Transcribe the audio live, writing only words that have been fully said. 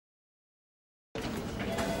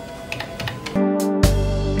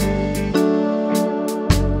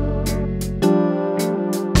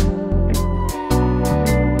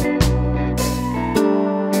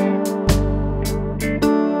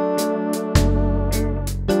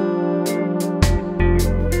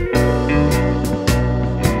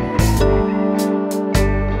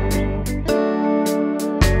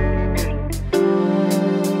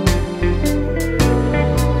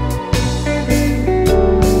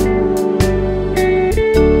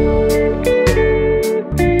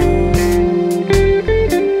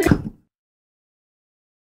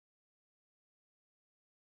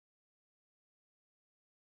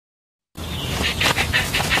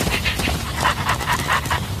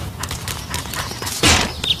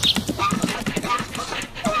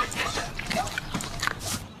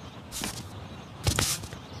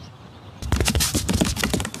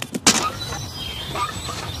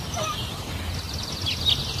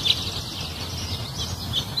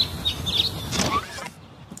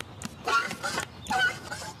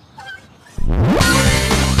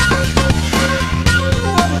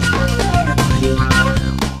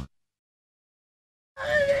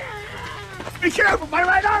Be careful, my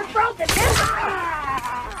right arm's broken!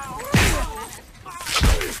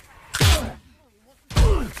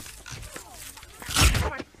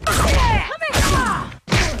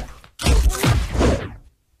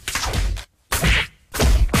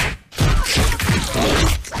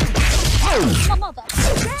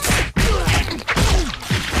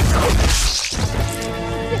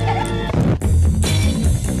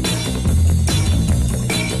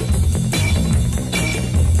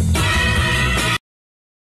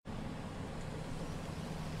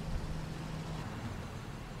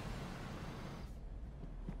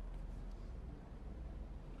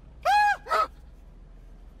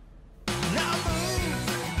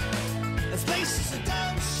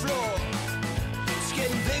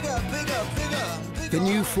 The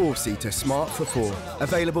new 4-seater Smart for 4,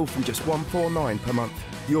 available from just $149 per month.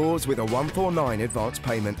 Yours with a $149 advance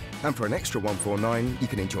payment. And for an extra $149, you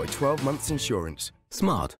can enjoy 12 months insurance.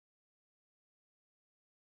 Smart.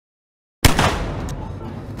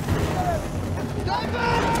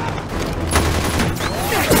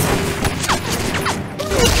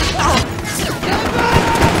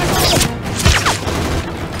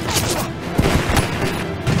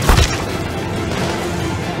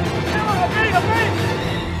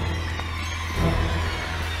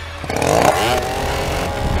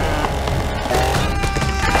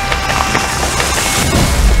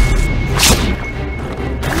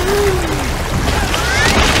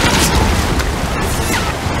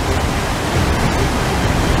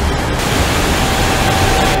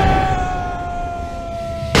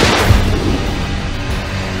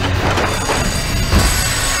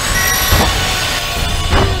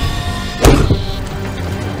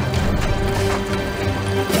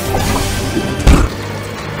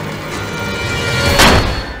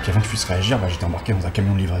 Avant que je puisse réagir, j'étais embarqué dans un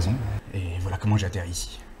camion de livraison. Et voilà comment j'ai atterri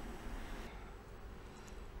ici.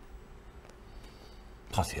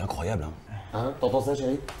 Ah, c'est incroyable, hein. Hein, t'entends ça,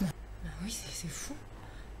 chérie? Bah oui, c'est fou.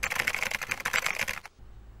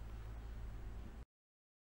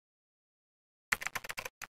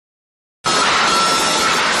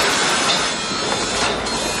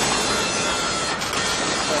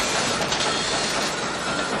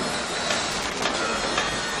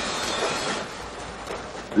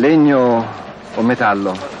 Legno o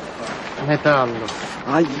metallo? Metallo.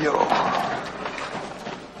 Aio!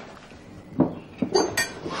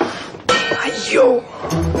 Aio!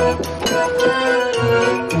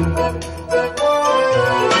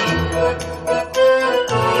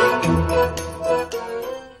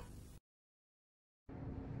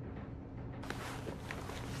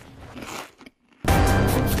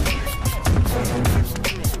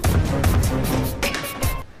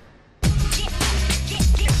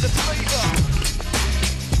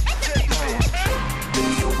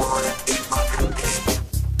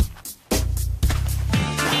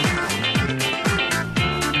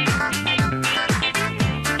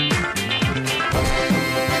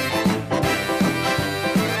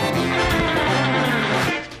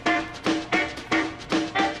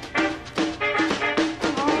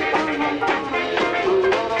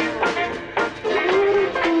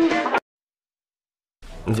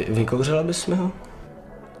 Vykouřila bys mi ho?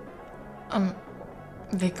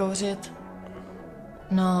 Vykouřit?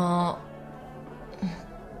 No...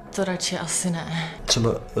 To radši asi ne. Třeba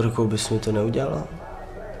rukou bys mi to neudělala?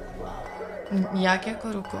 Jak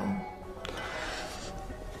jako rukou?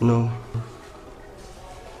 No...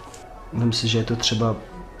 Vem si, že je to třeba,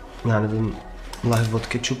 já nevím, lahev od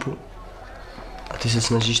kečupu a ty se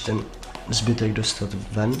snažíš ten zbytek dostat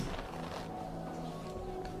ven.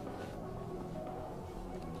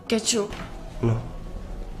 Kečup? No.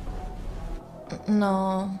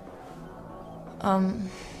 No...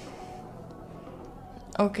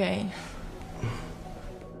 OK.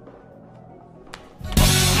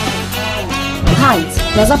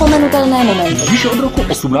 Heinz, nezapomenutelné momenty. Již od roku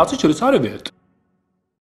 1869.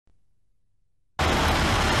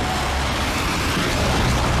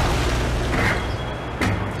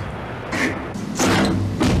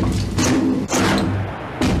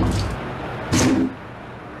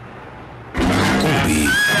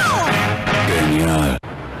 Genial.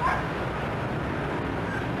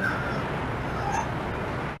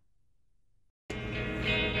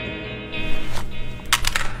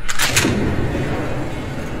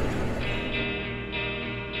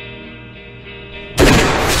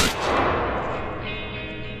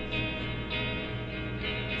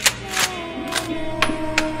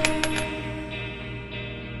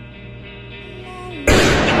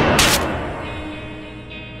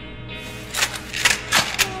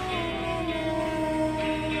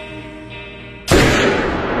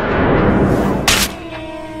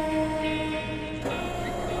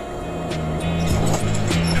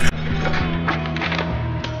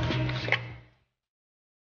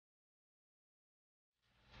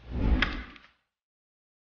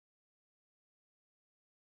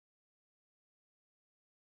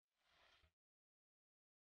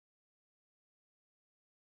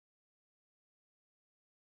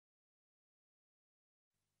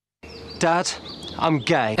 Dad, I'm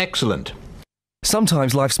gay. Excellent.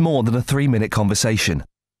 Sometimes life's more than a 3-minute conversation.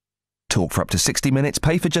 Talk for up to 60 minutes,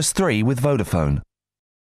 pay for just 3 with Vodafone.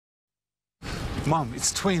 Mum,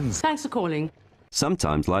 it's twins. Thanks for calling.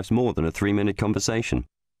 Sometimes life's more than a 3-minute conversation.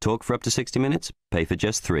 Talk for up to 60 minutes, pay for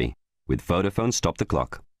just 3. With Vodafone Stop the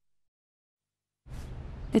Clock.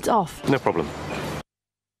 It's off. No problem.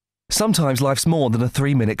 Sometimes life's more than a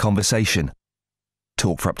 3-minute conversation.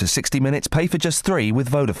 Talk for up to 60 minutes, pay for just 3 with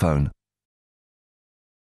Vodafone.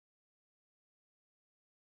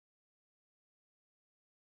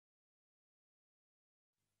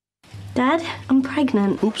 Dad, I'm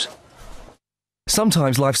pregnant. Oops.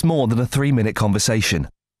 Sometimes life's more than a 3-minute conversation.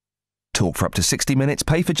 Talk for up to 60 minutes,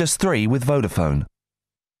 pay for just 3 with Vodafone.